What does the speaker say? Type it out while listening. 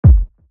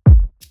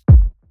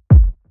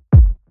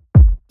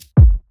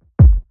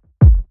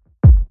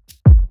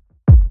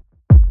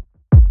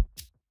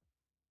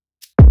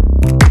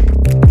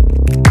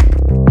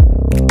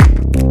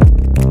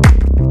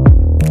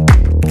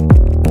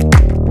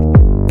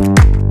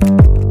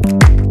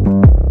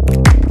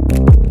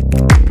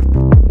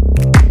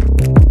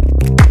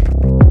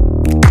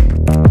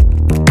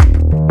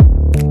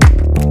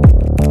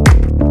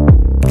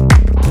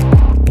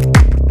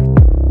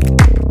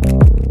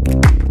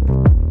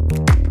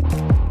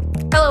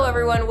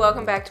everyone,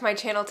 welcome back to my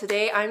channel.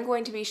 Today I'm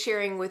going to be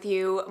sharing with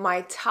you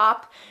my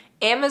top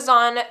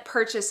Amazon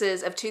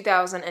purchases of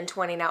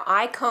 2020. Now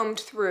I combed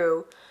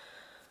through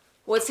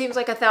what seems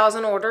like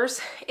 1,000 orders.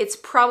 It's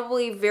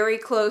probably very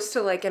close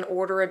to like an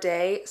order a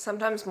day,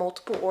 sometimes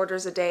multiple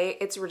orders a day.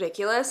 It's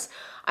ridiculous.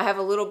 I have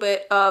a little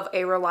bit of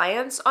a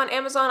reliance on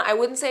Amazon. I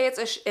wouldn't say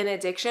it's an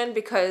addiction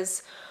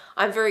because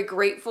I'm very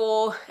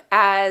grateful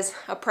as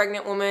a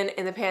pregnant woman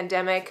in the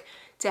pandemic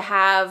to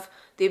have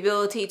the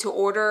ability to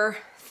order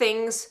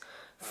things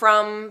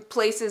from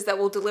places that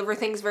will deliver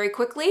things very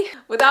quickly.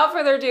 Without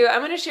further ado,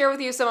 I'm going to share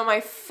with you some of my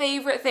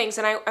favorite things.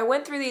 And I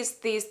went through these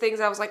things.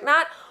 I was like,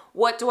 not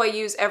what do I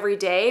use every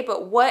day,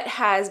 but what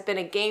has been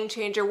a game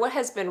changer, what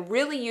has been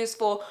really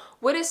useful,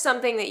 what is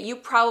something that you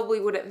probably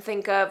wouldn't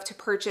think of to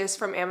purchase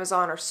from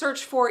Amazon or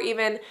search for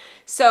even.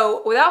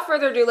 So without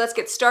further ado, let's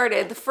get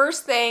started. The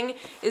first thing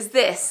is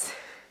this.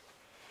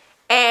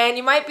 And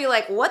you might be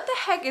like, what the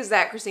heck is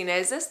that, Kristina?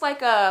 Is this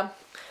like a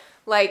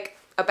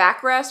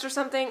backrest or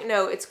something?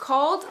 No, it's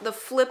called the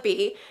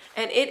Flippy,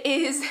 and it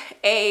is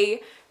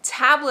a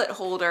tablet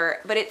holder,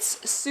 but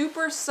it's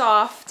super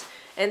soft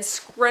and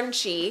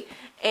scrunchy,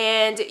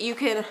 and you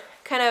can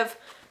kind of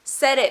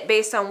set it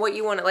based on what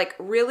you want it, like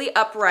really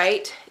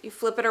upright. You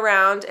flip it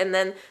around, and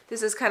then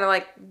this is kind of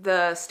like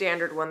the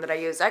standard one that I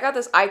use. I got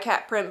this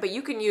iCat print, but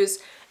you can use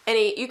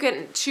any, you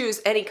can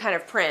choose any kind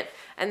of print.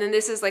 And then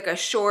this is like a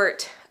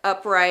short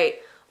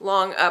upright,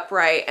 long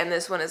upright, and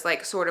this one is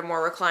like sort of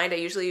more reclined. I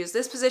usually use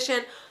this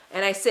position,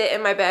 and I sit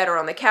in my bed or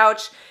on the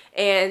couch,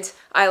 and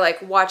I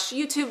like watch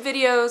YouTube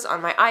videos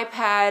on my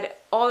iPad,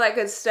 all that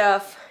good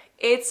stuff.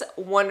 It's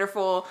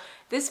wonderful.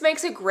 This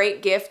makes a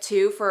great gift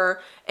too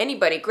for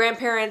anybody,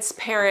 grandparents,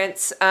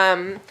 parents,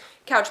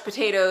 couch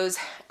potatoes.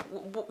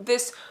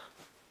 This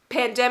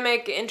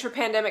pandemic,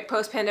 intra-pandemic,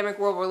 post-pandemic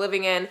world we're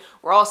living in,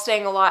 we're all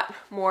staying a lot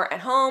more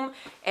at home,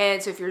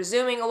 and so if you're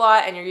Zooming a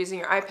lot and you're using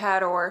your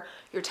iPad or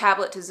your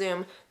tablet to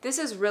Zoom, this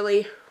is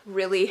really,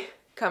 really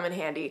come in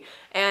handy.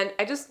 And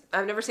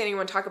I've never seen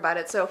anyone talk about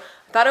it, so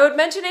I thought I would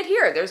mention it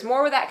here. There's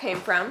more where that came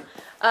from.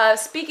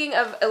 Speaking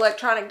of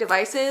electronic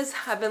devices,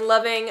 I've been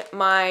loving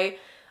my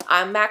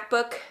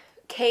MacBook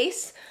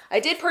case. I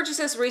did purchase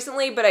this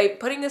recently, but I'm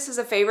putting this as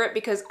a favorite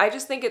because I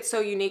just think it's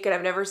so unique and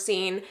I've never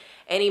seen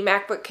any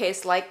MacBook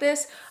case like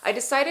this. I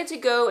decided to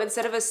go,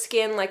 instead of a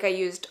skin like I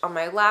used on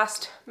my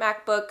last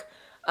MacBook,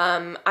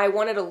 I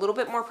wanted a little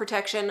bit more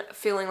protection,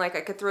 feeling like I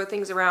could throw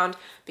things around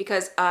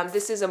because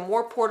this is a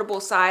more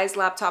portable size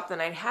laptop than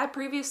I'd had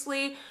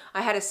previously.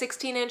 I had a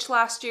 16-inch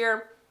last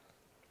year,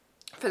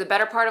 for the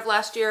better part of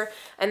last year,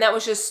 and that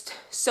was just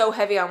so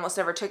heavy I almost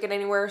never took it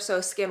anywhere,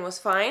 so skin was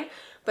fine.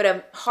 But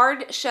a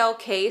hard shell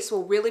case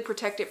will really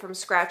protect it from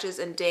scratches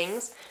and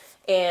dings.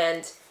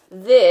 And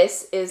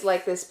this is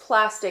like this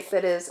plastic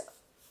that is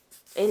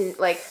in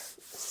like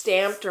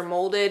stamped or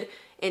molded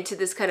into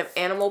this kind of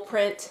animal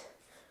print,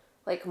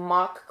 like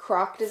mock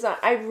croc design.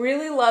 I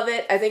really love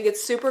it. I think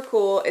it's super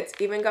cool. It's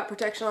even got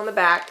protection on the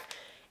back,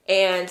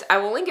 and I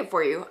will link it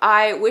for you.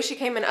 I wish it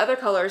came in other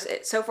colors.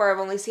 So far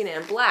I've only seen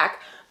it in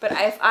black, but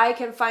if I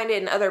can find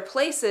it in other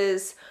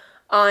places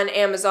on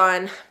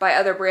Amazon by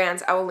other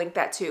brands, I will link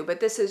that too. But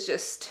this is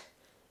just,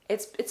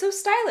 it's so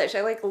stylish.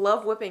 I like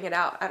love whipping it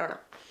out. I don't know.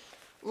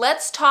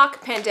 Let's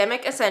talk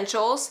pandemic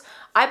essentials.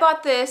 I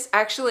bought this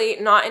actually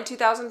not in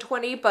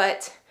 2020,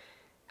 but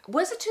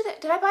was it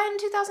did I buy it in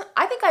 2000?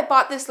 I think I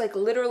bought this like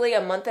literally a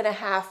month and a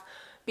half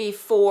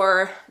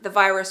before the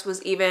virus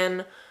was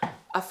even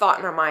a thought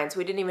in our minds.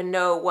 We didn't even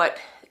know what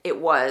it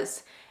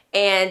was.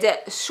 And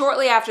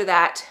shortly after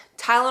that,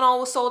 Tylenol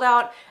was sold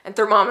out and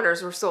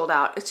thermometers were sold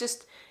out. It's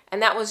just,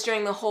 and that was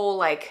during the whole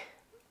like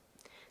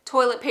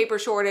toilet paper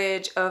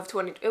shortage of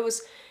it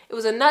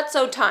was a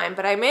nutso time,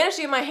 but I managed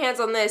to get my hands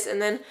on this, and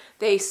then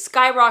they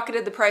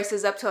skyrocketed the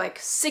prices up to like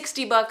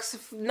 60 bucks,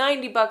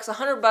 90 bucks,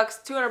 100 bucks,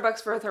 200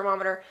 bucks for a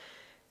thermometer.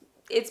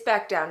 It's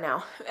back down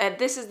now, and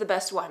this is the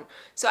best one.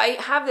 So I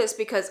have this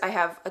because I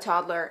have a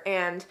toddler,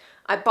 and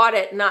I bought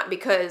it not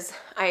because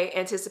I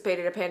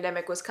anticipated a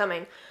pandemic was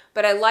coming,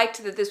 but I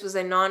liked that this was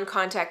a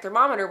non-contact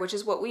thermometer, which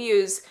is what we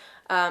use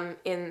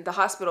in the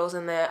hospitals,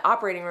 in the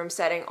operating room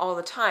setting all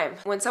the time.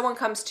 When someone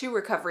comes to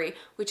recovery,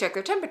 we check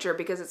their temperature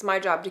because it's my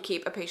job to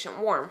keep a patient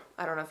warm.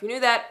 I don't know if you knew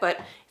that, but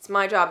it's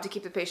my job to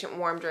keep the patient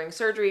warm during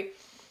surgery.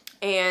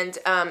 And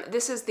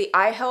this is the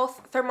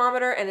iHealth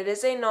thermometer, and it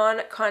is a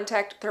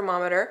non-contact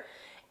thermometer.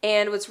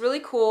 And what's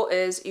really cool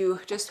is you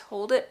just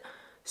hold it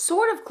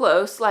sort of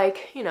close,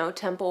 like, you know,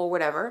 temple or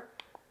whatever,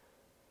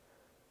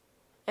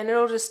 and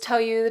it'll just tell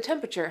you the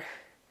temperature.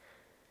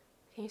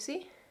 Can you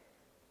see?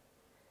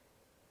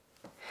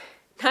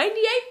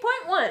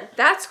 98.1.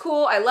 That's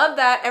cool. I love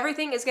that.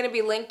 Everything is going to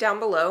be linked down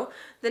below.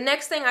 The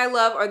next thing I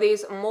love are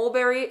these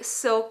mulberry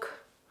silk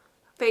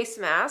face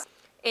masks.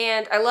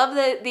 And I love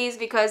these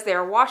because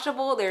they're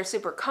washable, they're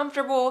super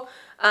comfortable.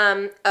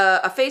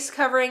 A face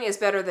covering is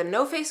better than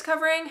no face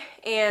covering.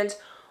 And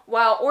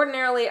while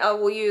ordinarily I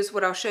will use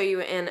what I'll show you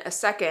in a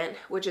second,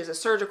 which is a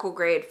surgical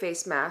grade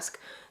face mask,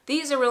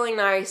 these are really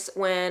nice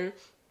when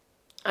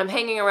I'm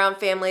hanging around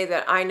family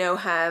that I know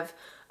have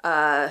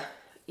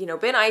you know,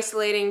 been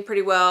isolating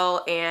pretty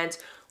well, and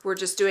we're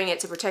just doing it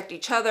to protect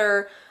each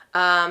other.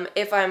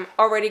 If I'm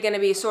already going to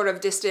be sort of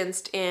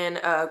distanced in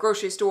a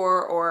grocery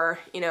store or,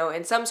 you know,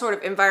 in some sort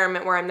of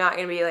environment where I'm not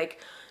going to be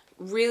like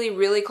really,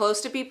 really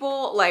close to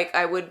people like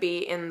I would be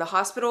in the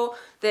hospital,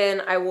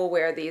 then I will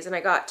wear these. And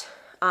I got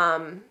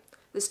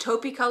this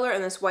taupey color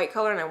and this white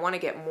color, and I want to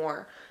get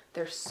more.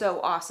 They're so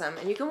awesome,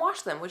 and you can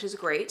wash them, which is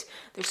great.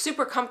 They're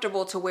super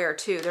comfortable to wear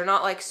too. They're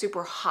not like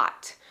super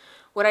hot.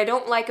 What I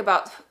don't like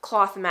about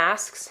cloth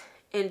masks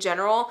in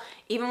general,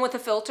 even with a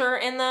filter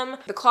in them,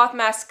 the cloth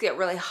masks get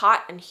really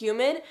hot and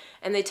humid,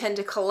 and they tend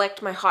to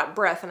collect my hot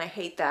breath, and I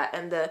hate that.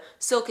 And the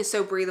silk is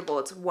so breathable,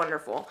 it's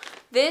wonderful.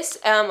 This,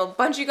 a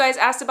bunch of you guys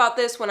asked about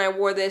this when I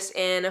wore this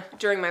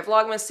during my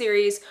Vlogmas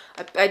series.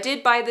 I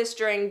did buy this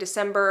during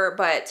December,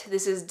 but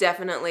this is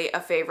definitely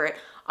a favorite.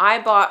 I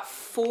bought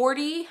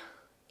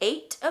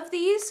 48 of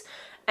these,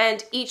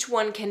 and each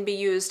one can be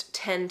used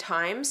 10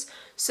 times.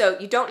 So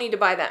you don't need to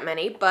buy that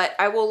many, but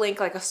I will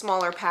link like a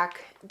smaller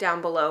pack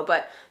down below.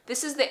 But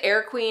this is the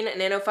Air Queen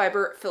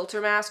Nanofiber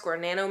Filter Mask, or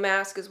Nano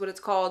Mask is what it's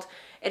called.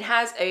 It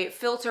has a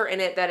filter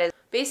in it that is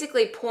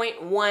basically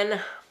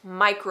 0.1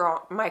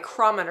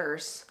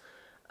 micrometers.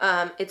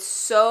 It's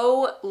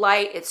so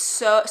light, it's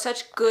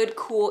such good,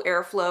 cool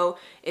airflow.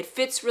 It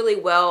fits really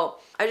well.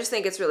 I just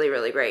think it's really,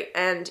 really great.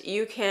 And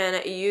you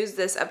can use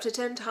this up to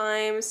 10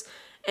 times,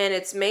 and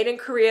it's made in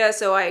Korea,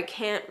 so I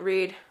can't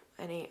read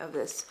any of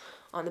this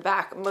on the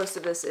back. Most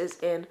of this is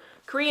in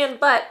Korean,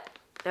 but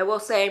I will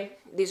say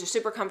these are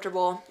super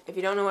comfortable. If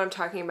you don't know what I'm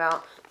talking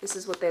about, this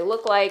is what they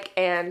look like,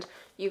 and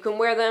you can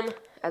wear them,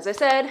 as I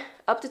said,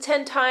 up to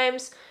 10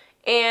 times.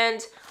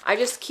 And I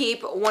just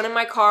keep one in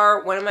my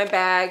car, one in my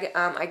bag.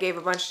 I gave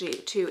a bunch to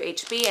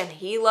HB, and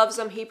he loves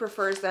them. He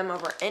prefers them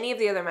over any of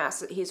the other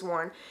masks that he's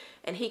worn,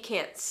 and he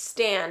can't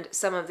stand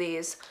some of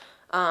these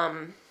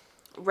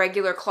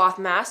regular cloth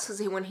masks,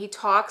 because when he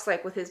talks,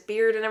 like with his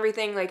beard and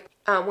everything, like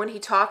when he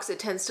talks, it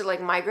tends to like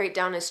migrate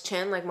down his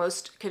chin. Like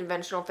most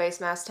conventional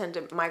face masks tend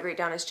to migrate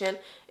down his chin.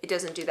 It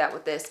doesn't do that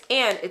with this,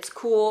 and it's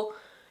cool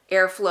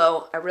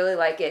airflow. I really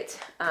like it,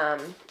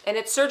 and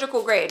it's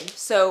surgical grade.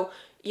 So,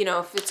 you know,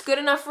 if it's good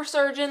enough for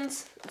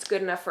surgeons, it's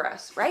good enough for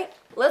us, right?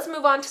 Let's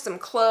move on to some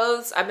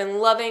clothes. I've been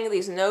loving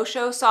these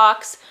no-show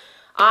socks.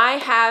 I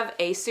have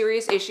a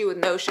serious issue with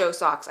no-show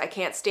socks. I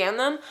can't stand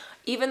them.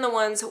 Even the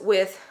ones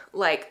with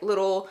like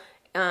little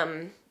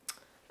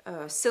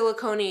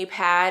silicone-y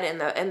pad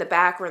in the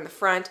back or in the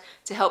front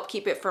to help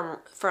keep it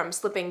from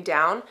slipping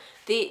down.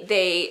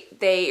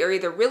 They are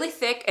either really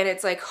thick, and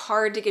it's like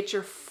hard to get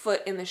your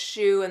foot in the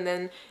shoe, and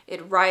then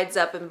it rides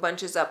up and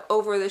bunches up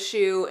over the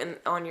shoe and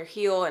on your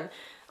heel, and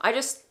I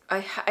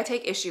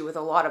take issue with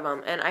a lot of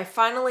them. And I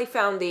finally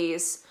found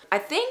these.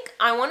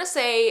 I want to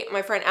say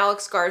my friend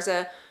Alex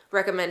Garza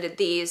recommended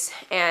these,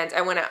 and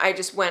I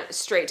just went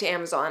straight to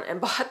Amazon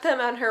and bought them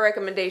on her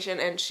recommendation,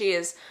 and she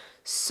is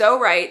so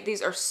right.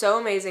 These are so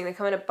amazing. They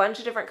come in a bunch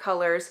of different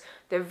colors.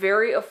 They're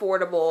very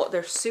affordable.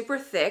 They're super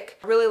thick.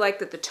 I really like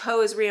that the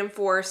toe is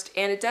reinforced,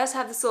 and it does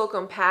have the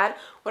silicone pad.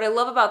 What I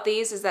love about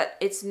these is that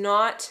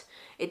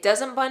it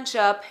doesn't bunch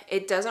up,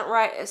 it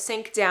doesn't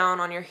sink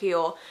down on your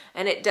heel,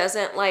 and it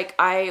doesn't, like,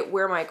 I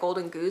wear my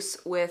Golden Goose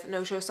with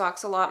no-show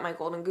socks a lot, my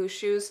Golden Goose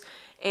shoes,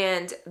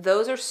 and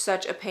those are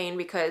such a pain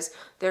because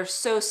they're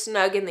so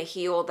snug in the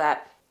heel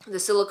that the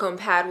silicone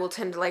pad will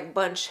tend to like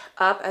bunch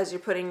up as you're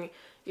putting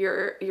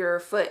your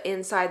foot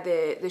inside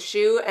the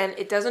shoe, and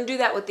it doesn't do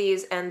that with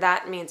these, and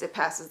that means it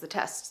passes the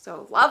test.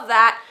 So love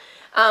that.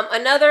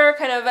 Another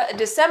kind of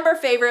December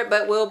favorite,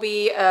 but will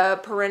be a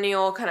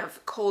perennial kind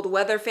of cold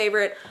weather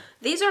favorite.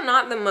 These are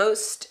not the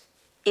most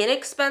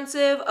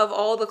inexpensive of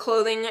all the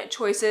clothing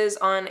choices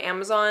on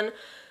Amazon.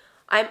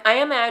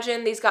 I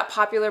imagine these got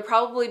popular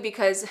probably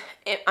because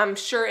I'm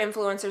sure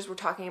influencers were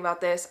talking about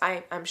this.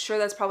 I'm sure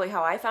that's probably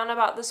how I found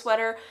about the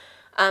sweater,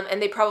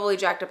 and they probably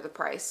jacked up the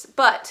price.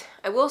 But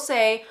I will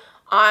say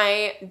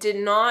I did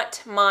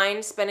not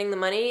mind spending the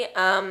money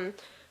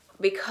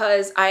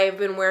because I've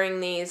been wearing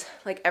these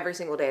like every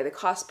single day. The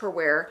cost per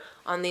wear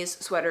on these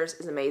sweaters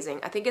is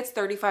amazing. I think it's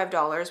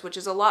 $35, which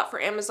is a lot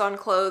for Amazon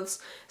clothes,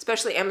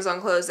 especially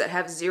Amazon clothes that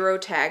have 0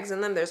 tags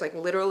in them. There's like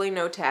literally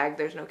no tag.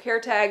 There's no care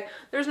tag.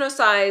 There's no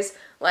size.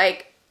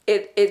 Like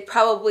it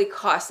probably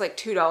costs like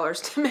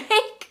 $2 to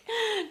make.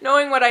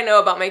 Knowing what I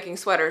know about making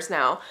sweaters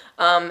now,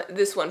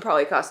 this one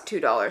probably cost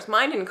 $2.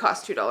 Mine didn't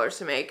cost $2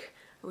 to make.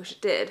 I wish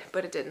it did,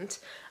 but it didn't.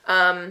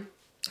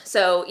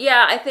 So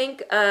yeah, I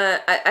think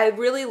I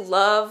really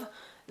love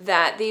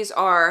that these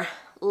are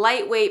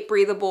lightweight,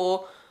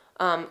 breathable,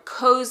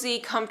 cozy,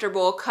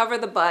 comfortable, cover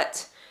the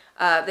butt.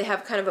 They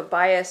have kind of a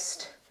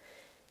biased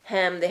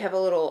hem. They have a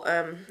little,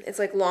 it's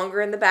like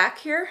longer in the back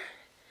here,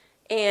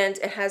 and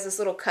it has this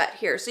little cut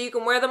here. So you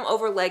can wear them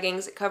over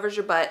leggings. It covers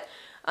your butt.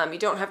 You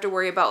don't have to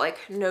worry about like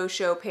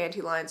no-show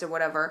panty lines or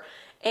whatever.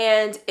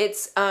 And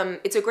it's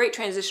a great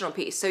transitional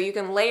piece. So you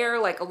can layer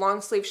like a long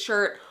sleeve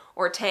shirt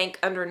or tank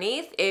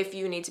underneath if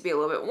you need to be a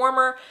little bit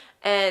warmer.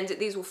 And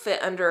these will fit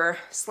under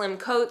slim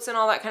coats and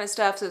all that kind of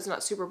stuff, so it's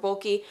not super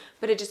bulky,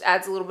 but it just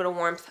adds a little bit of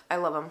warmth. I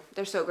love them.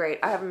 They're so great.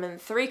 I have them in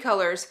 3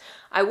 colors.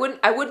 I would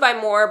buy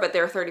more, but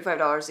they're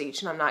 $35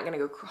 each, and I'm not gonna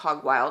go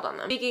hog wild on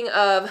them. Speaking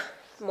of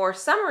more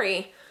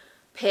summery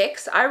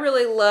picks, I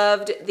really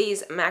loved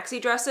these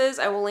maxi dresses.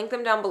 I will link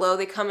them down below.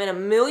 They come in a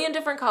million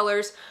different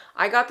colors.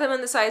 I got them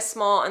in the size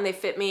small, and they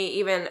fit me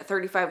even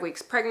 35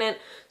 weeks pregnant.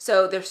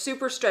 So they're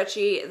super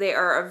stretchy. They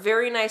are a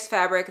very nice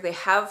fabric. They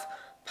have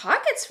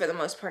pockets for the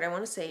most part. I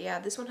want to say, yeah,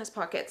 this one has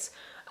pockets.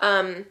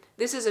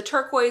 This is a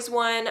turquoise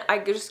one.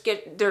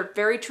 They're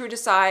very true to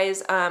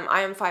size.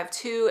 I am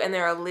 5'2", and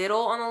they're a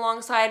little on the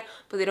long side,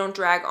 but they don't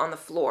drag on the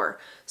floor.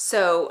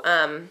 So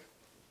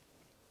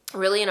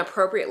really an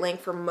appropriate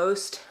length for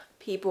most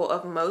people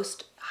of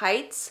most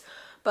heights.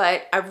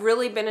 But I've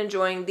really been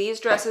enjoying these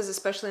dresses,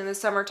 especially in the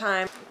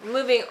summertime.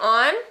 Moving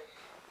on,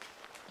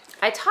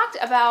 I talked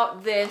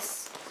about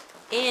this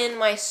in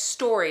my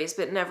stories,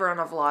 but never on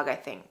a vlog, I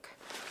think.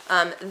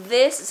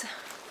 This,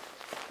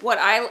 what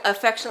I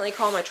affectionately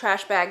call my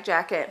trash bag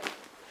jacket.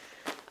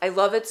 I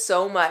love it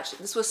so much.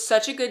 This was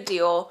such a good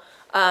deal.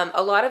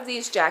 A lot of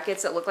these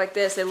jackets that look like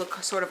this, they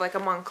look sort of like a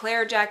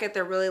Montclair jacket.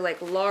 They're really like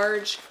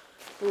large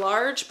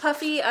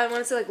puffy, I want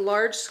to say like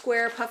large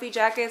square puffy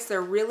jackets.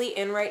 They're really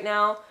in right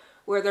now,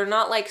 where they're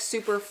not like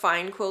super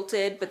fine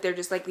quilted, but they're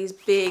just like these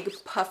big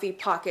puffy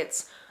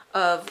pockets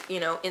of, you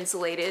know,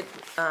 insulated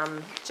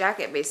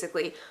jacket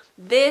basically.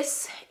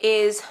 This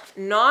is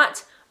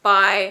not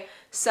by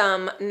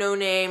some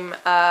no-name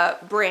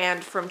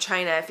brand from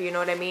China, if you know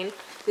what I mean.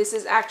 This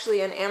is actually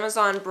an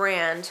Amazon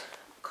brand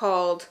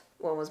called,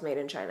 well, it was made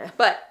in China,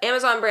 but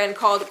Amazon brand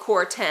called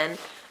Core 10,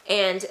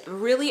 and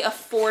really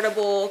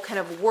affordable kind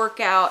of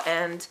workout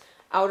and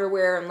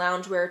outerwear and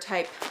loungewear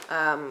type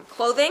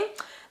clothing.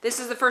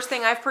 This is the first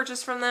thing I've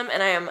purchased from them,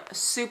 and I am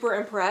super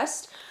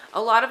impressed.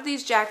 A lot of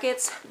these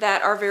jackets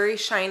that are very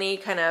shiny,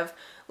 kind of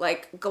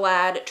like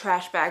Glad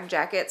trash bag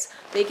jackets,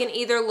 they can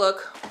either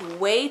look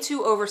way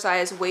too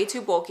oversized, way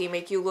too bulky,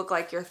 make you look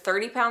like you're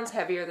 30 pounds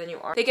heavier than you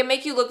are. They can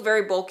make you look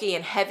very bulky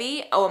and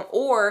heavy,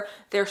 or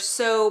they're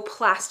so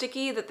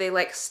plasticky that they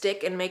like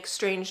stick and make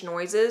strange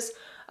noises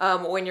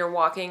when you're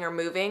walking or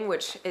moving,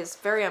 which is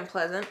very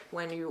unpleasant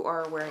when you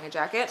are wearing a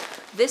jacket.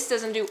 This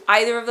doesn't do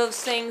either of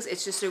those things.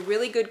 It's just a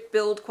really good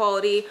build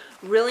quality,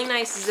 really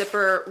nice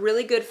zipper,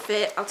 really good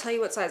fit. I'll tell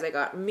you what size I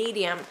got,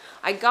 medium.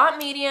 I got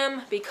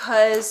medium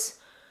because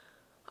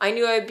I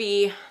knew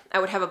I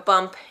would have a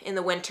bump in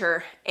the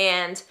winter,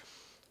 and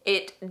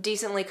it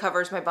decently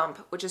covers my bump,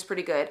 which is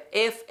pretty good.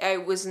 If I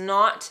was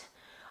not,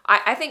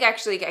 I think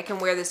actually I can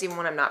wear this even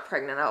when I'm not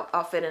pregnant.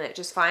 I'll fit in it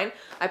just fine.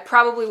 I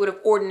probably would have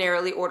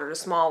ordinarily ordered a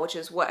small, which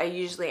is what I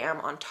usually am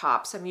on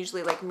tops. I'm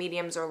usually like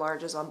mediums or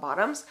larges on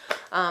bottoms.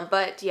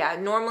 But yeah,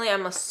 normally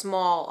I'm a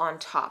small on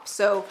top.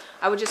 So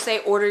I would just say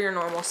order your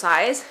normal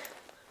size.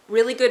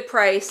 Really good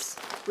price,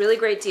 really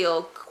great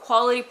deal.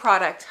 Quality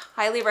product,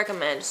 highly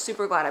recommend.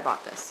 Super glad I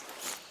bought this.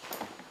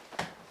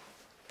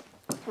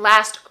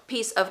 Last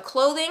piece of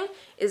clothing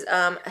is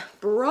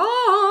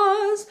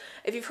bras.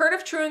 If you've heard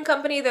of True &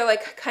 Company, they're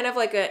like kind of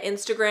like an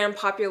Instagram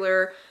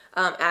popular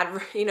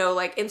ad, you know,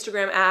 like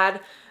Instagram ad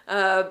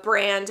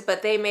brand,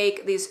 but they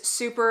make these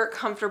super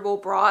comfortable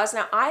bras.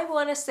 Now I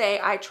want to say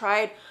I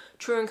tried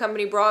True &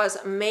 Company bras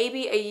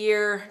maybe a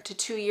year to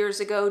 2 years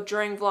ago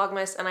during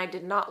Vlogmas, and I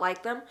did not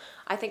like them.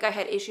 I think I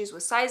had issues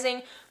with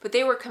sizing, but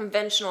they were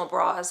conventional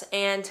bras,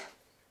 and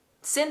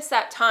since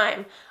that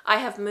time I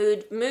have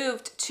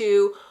moved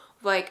to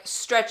like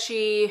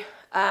stretchy,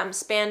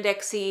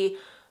 spandexy,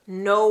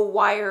 no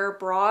wire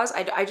bras.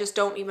 I just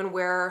don't even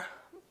wear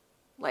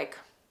like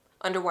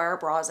underwire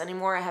bras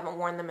anymore. I haven't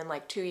worn them in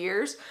like 2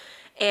 years.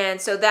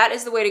 And so that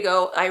is the way to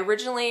go. I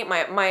originally,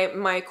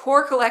 my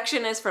core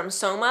collection is from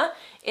Soma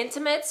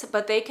Intimates,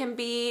 but they can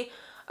be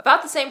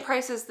about the same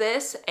price as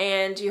this,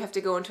 and you have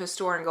to go into a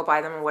store and go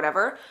buy them or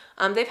whatever.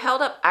 They've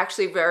held up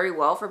actually very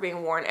well for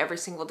being worn every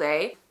single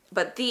day.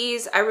 But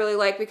these I really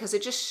like because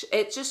it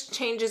just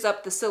changes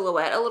up the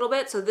silhouette a little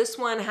bit. So this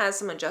one has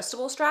some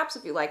adjustable straps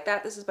if you like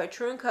that. This is by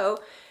True & Co.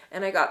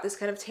 And I got this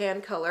kind of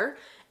tan color.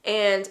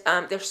 And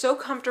they're so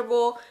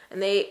comfortable,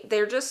 and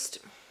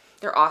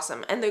they're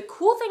awesome. And the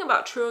cool thing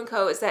about True &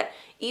 Co. is that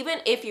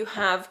even if you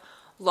have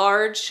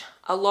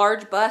a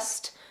large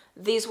bust,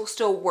 these will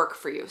still work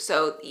for you.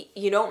 So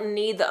you don't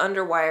need the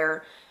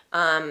underwire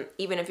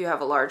even if you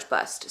have a large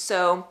bust.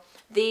 So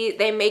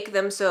they make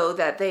them so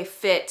that they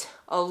fit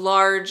a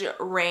large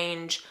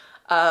range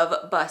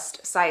of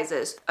bust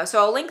sizes.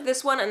 So I'll link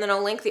this one, and then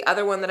I'll link the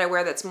other one that I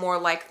wear that's more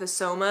like the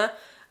Soma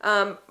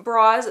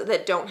bras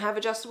that don't have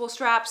adjustable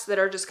straps, that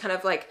are just kind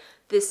of like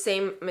this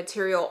same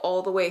material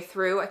all the way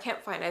through. I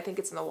can't find it. I think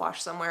it's in the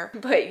wash somewhere.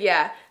 But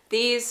yeah,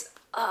 these,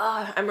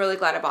 I'm really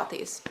glad I bought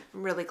these.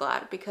 I'm really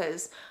glad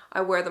because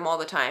I wear them all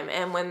the time.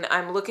 And when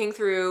I'm looking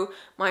through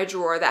my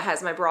drawer that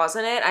has my bras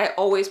in it, I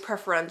always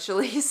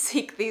preferentially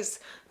seek these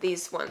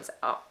ones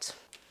out.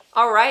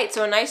 All right,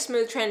 so a nice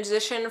smooth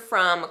transition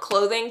from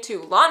clothing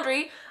to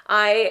laundry.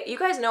 You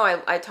guys know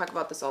I talk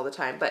about this all the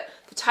time, but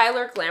the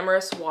Tyler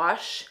Glamorous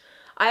Wash,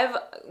 I've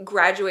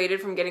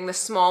graduated from getting the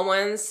small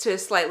ones to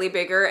slightly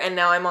bigger, and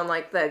now I'm on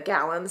like the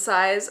gallon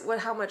size.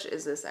 How much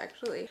is this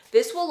actually?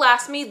 This will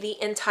last me the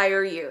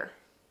entire year.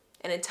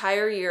 An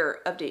entire year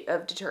of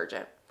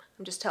detergent.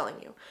 I'm just telling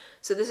you.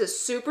 So this is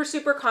super,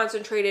 super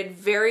concentrated,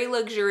 very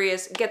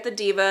luxurious. Get the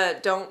Diva.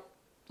 Don't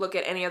look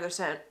at any other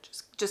scent.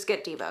 Just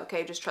get Diva,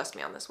 okay? Just trust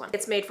me on this one.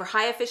 It's made for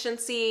high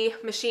efficiency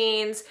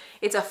machines.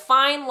 It's a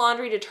fine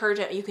laundry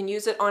detergent. You can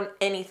use it on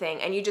anything,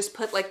 and you just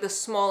put like the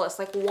smallest,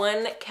 like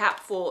 1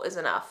 capful is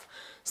enough.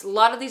 So a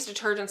lot of these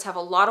detergents have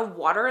a lot of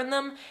water in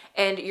them,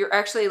 and you're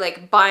actually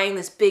like buying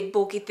this big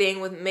bulky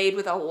thing made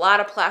with a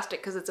lot of plastic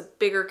because it's a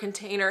bigger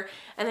container,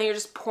 and then you're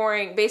just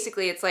pouring,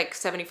 basically it's like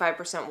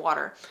 75%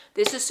 water.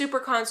 This is super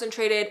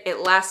concentrated. It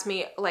lasts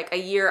me like a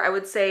year. I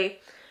would say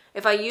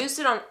if I used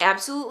it on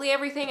absolutely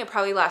everything, it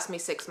probably lasts me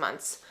 6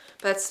 months.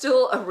 But that's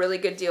still a really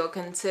good deal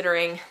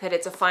considering that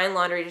it's a fine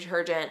laundry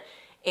detergent,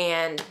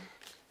 and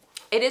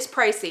it is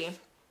pricey.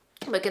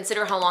 But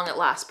consider how long it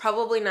lasts.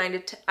 Probably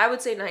I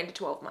would say 9 to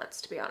 12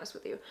 months, to be honest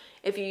with you,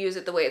 if you use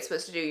it the way it's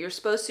supposed to do. You're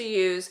supposed to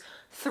use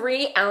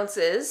 3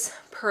 ounces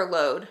per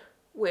load,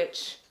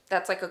 which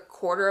that's like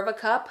 1/4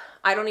 cup.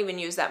 I don't even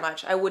use that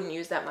much. I wouldn't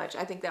use that much.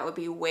 I think that would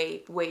be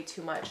way, way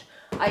too much.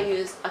 I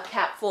use a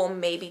capful,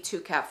 maybe 2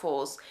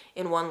 capfuls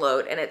in 1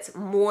 load, and it's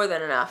more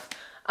than enough.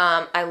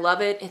 I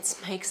love it. It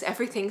makes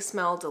everything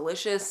smell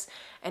delicious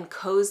and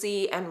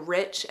cozy and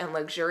rich and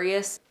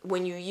luxurious.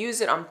 When you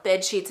use it on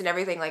bed sheets and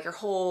everything, like your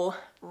whole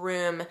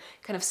room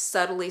kind of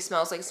subtly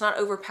smells. Like it's not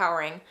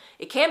overpowering.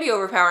 It can be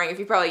overpowering if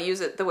you probably use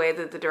it the way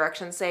that the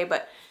directions say,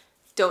 but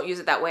don't use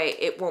it that way.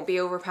 It won't be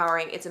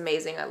overpowering. It's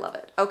amazing. I love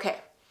it. Okay.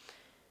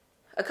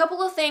 A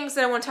couple of things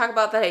that I want to talk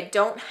about that I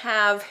don't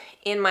have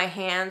in my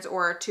hands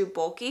or are too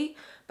bulky,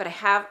 but I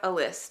have a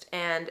list,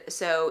 and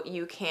so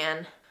you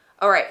can.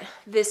 All right,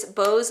 this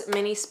Bose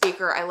mini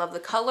speaker, I love the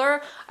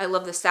color, I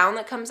love the sound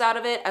that comes out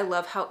of it, I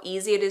love how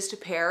easy it is to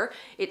pair.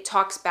 It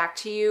talks back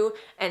to you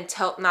and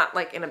not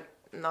like in a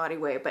naughty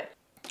way, but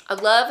I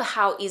love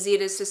how easy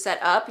it is to set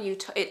up.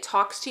 It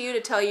talks to you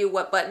to tell you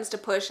what buttons to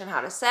push and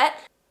how to set.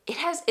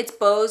 It's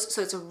Bose,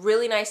 so it's a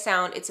really nice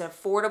sound. It's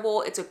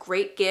affordable. It's a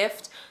great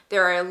gift.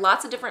 There are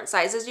lots of different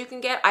sizes you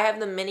can get. I have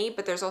the mini,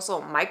 but there's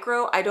also a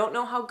micro. I don't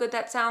know how good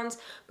that sounds,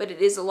 but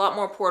it is a lot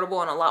more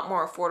portable and a lot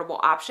more affordable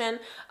option.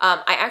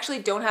 I actually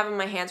don't have it in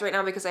my hands right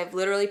now because I've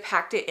literally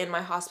packed it in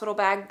my hospital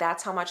bag.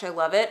 That's how much I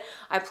love it.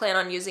 I plan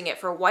on using it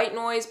for white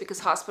noise because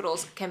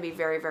hospitals can be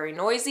very, very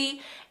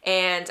noisy.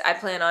 And I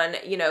plan on,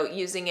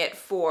 using it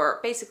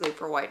basically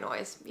for white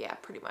noise. Yeah,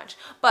 pretty much.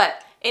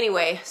 But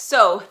anyway,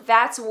 so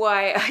that's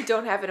why I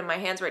don't have it in my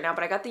hands right now,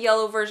 but I got the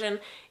yellow version.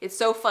 It's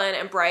so fun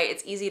and bright.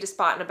 It's easy to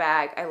spot in a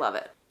bag. I love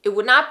it. It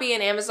would not be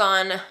an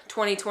Amazon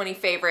 2020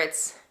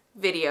 favorites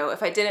video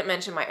if I didn't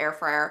mention my air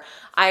fryer.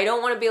 I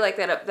don't want to be like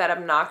that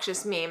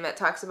obnoxious meme that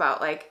talks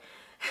about like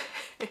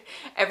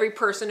every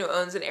person who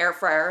owns an air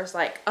fryer is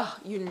like, oh,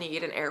 you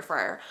need an air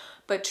fryer.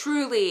 But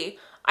truly,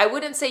 I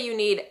wouldn't say you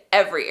need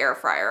every air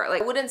fryer.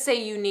 Like, I wouldn't say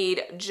you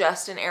need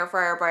just an air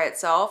fryer by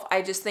itself.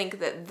 I just think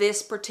that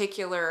this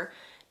particular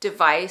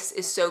device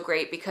is so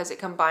great because it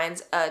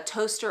combines a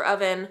toaster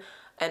oven,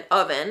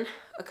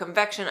 a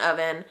convection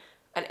oven,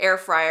 an air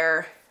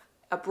fryer,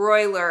 a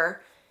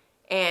broiler,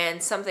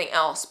 and something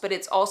else. But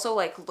it's also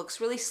like looks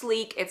really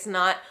sleek. It's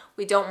not,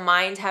 we don't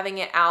mind having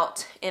it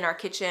out in our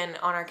kitchen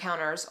on our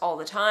counters all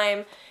the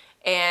time.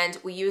 And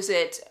we use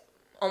it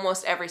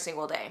almost every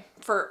single day.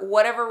 For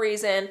whatever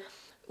reason,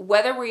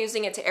 whether we're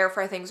using it to air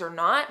fry things or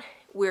not,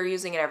 we're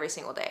using it every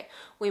single day.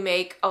 We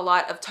make a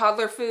lot of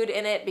toddler food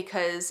in it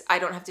because I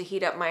don't have to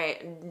heat up my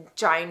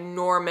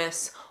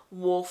ginormous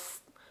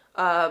Wolf,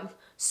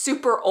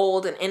 super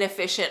old and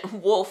inefficient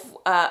Wolf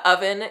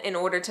oven in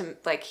order to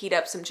like heat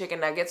up some chicken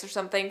nuggets or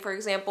something, for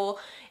example.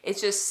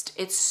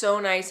 It's so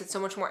nice. It's so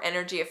much more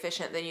energy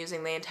efficient than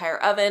using the entire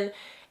oven.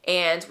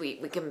 And we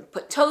can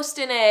put toast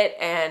in it,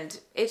 and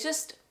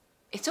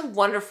it's a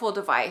wonderful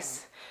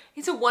device.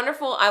 It's a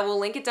wonderful, I will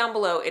link it down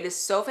below. It is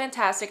so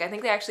fantastic. I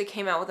think they actually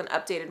came out with an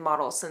updated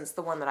model since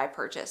the one that I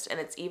purchased, and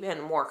it's even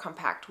more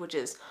compact, which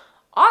is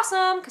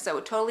awesome because I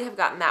would totally have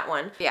gotten that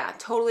one. Yeah,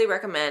 totally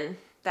recommend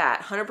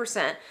that,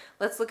 100%.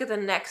 Let's look at the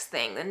next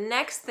thing. The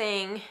next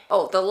thing,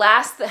 the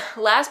last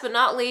but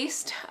not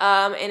least,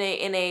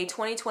 in a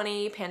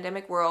 2020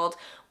 pandemic world,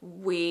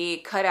 we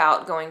cut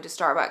out going to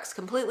Starbucks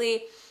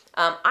completely.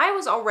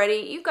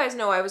 You guys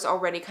know I was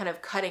already kind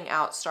of cutting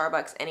out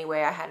Starbucks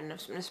anyway. I had an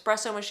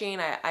espresso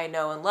machine I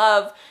know and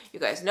love. You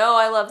guys know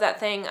I love that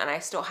thing, and I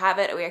still have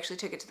it. We actually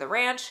took it to the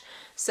ranch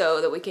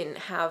so that we can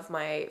have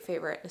my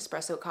favorite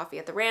espresso coffee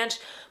at the ranch.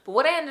 But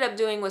what I ended up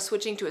doing was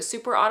switching to a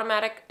super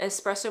automatic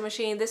espresso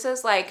machine. This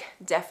is like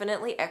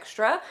definitely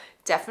extra.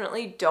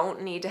 Definitely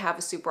don't need to have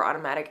a super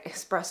automatic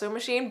espresso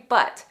machine,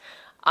 but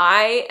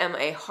I am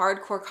a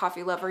hardcore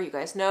coffee lover. You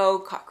guys know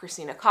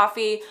Kristina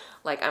coffee.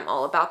 Like, I'm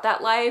all about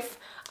that life.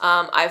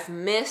 I've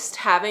missed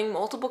having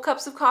multiple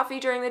cups of coffee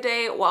during the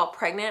day while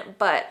pregnant,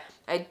 but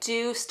I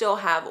do still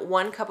have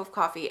 1 cup of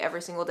coffee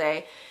every single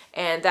day,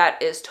 and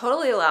that is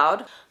totally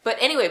allowed. But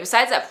anyway,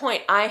 besides that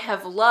point, I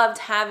have loved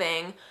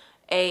having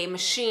a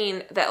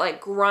machine that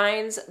like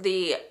grinds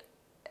the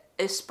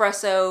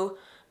espresso,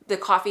 the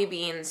coffee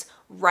beans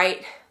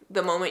right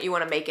the moment you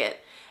want to make it.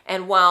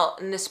 And while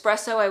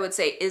Nespresso, I would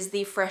say, is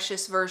the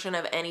freshest version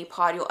of any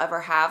pod you'll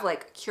ever have,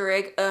 like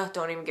Keurig,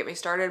 don't even get me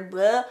started,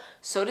 blah,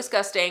 so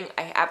disgusting.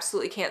 I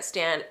absolutely can't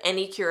stand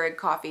any Keurig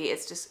coffee.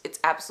 It's just,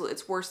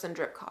 it's worse than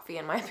drip coffee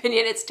in my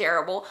opinion. It's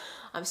terrible.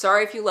 I'm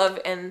sorry if you love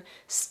and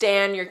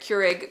stan your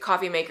Keurig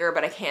coffee maker,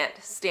 but I can't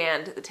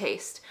stand the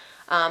taste.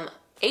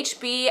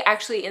 HB,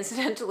 actually,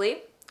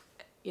 incidentally,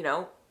 you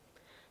know,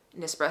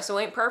 Nespresso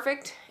ain't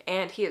perfect,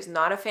 and he is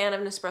not a fan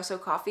of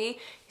Nespresso coffee.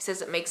 He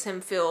says it makes him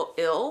feel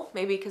ill,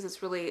 maybe because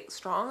it's really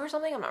strong or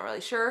something, I'm not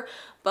really sure,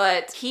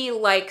 but he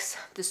likes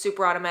the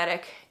super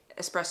automatic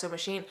espresso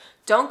machine.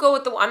 Don't go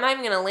with I'm not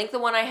even gonna link the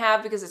one I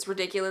have because it's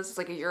ridiculous. It's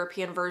like a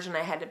European version.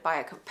 I had to buy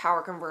a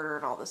power converter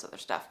and all this other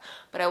stuff,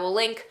 but I will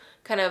link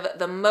kind of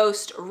the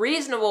most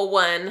reasonable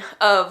one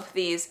of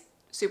these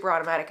super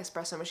automatic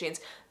espresso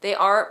machines. They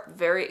are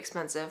very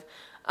expensive.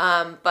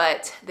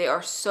 But they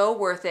are so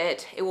worth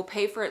it. It will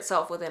pay for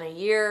itself within a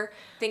year.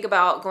 Think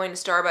about going to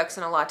Starbucks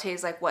and a latte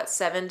is like, what,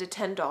 $7 to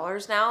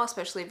 $10 now,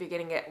 especially if you're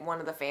getting it one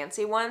of the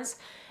fancy ones,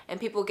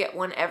 and people get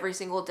one every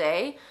single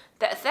day.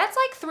 That's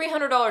like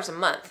 $300 a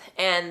month,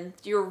 and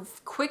you're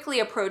quickly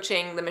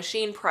approaching the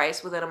machine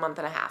price within a month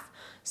and a half.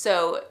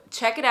 So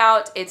check it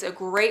out. It's a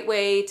great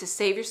way to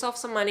save yourself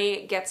some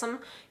money, get some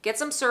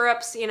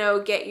syrups, you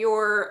know, get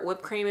your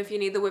whipped cream if you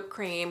need the whipped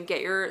cream,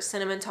 get your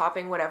cinnamon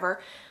topping,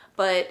 whatever.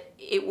 But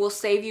it will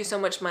save you so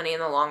much money in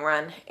the long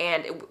run,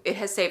 and it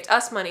has saved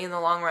us money in the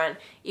long run.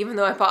 Even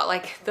though I bought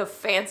like the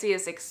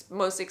fanciest,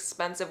 most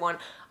expensive one,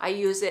 I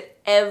use it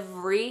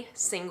every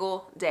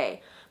single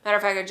day. Matter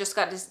of fact, I just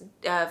got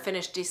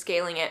finished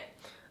descaling it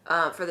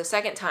for the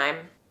second time,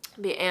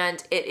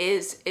 and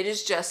it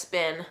has just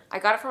been, I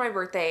got it for my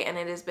birthday, and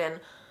it has been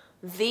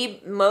the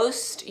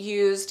most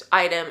used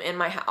item in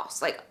my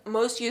house, like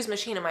most used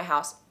machine in my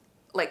house,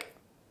 like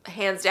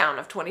hands down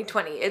of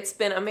 2020. It's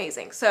been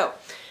amazing. So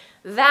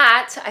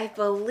that, I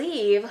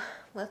believe,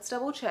 let's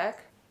double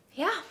check.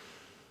 Yeah,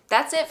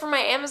 that's it for my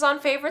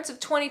Amazon favorites of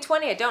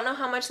 2020. I don't know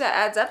how much that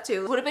adds up to.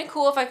 It would have been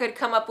cool if I could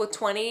come up with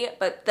 20,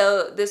 but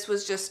this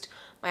was just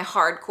my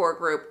hardcore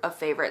group of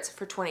favorites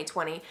for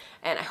 2020,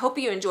 and I hope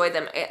you enjoyed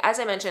them.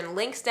 As I mentioned,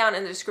 links down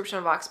in the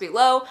description box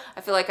below.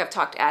 I feel like I've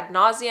talked ad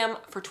nauseum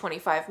for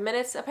 25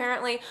 minutes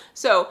apparently,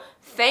 so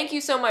thank you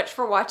so much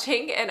for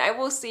watching, and I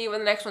will see you in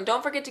the next one.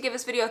 Don't forget to give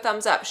this video a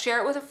thumbs up, share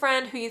it with a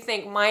friend who you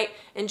think might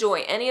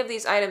enjoy any of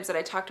these items that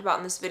I talked about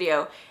in this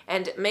video,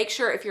 and make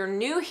sure if you're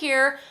new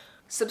here,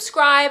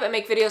 subscribe. I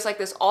make videos like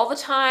this all the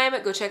time.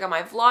 Go check out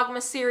my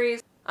Vlogmas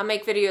series. I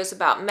make videos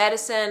about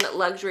medicine,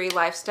 luxury,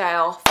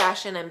 lifestyle,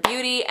 fashion, and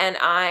beauty, and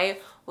I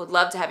would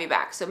love to have you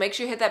back. So make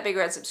sure you hit that big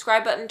red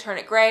subscribe button, turn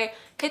it gray,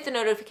 hit the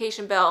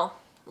notification bell,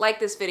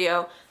 like this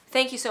video.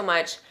 Thank you so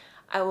much.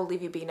 I will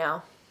leave you be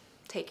now.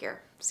 Take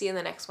care. See you in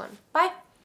the next one. Bye.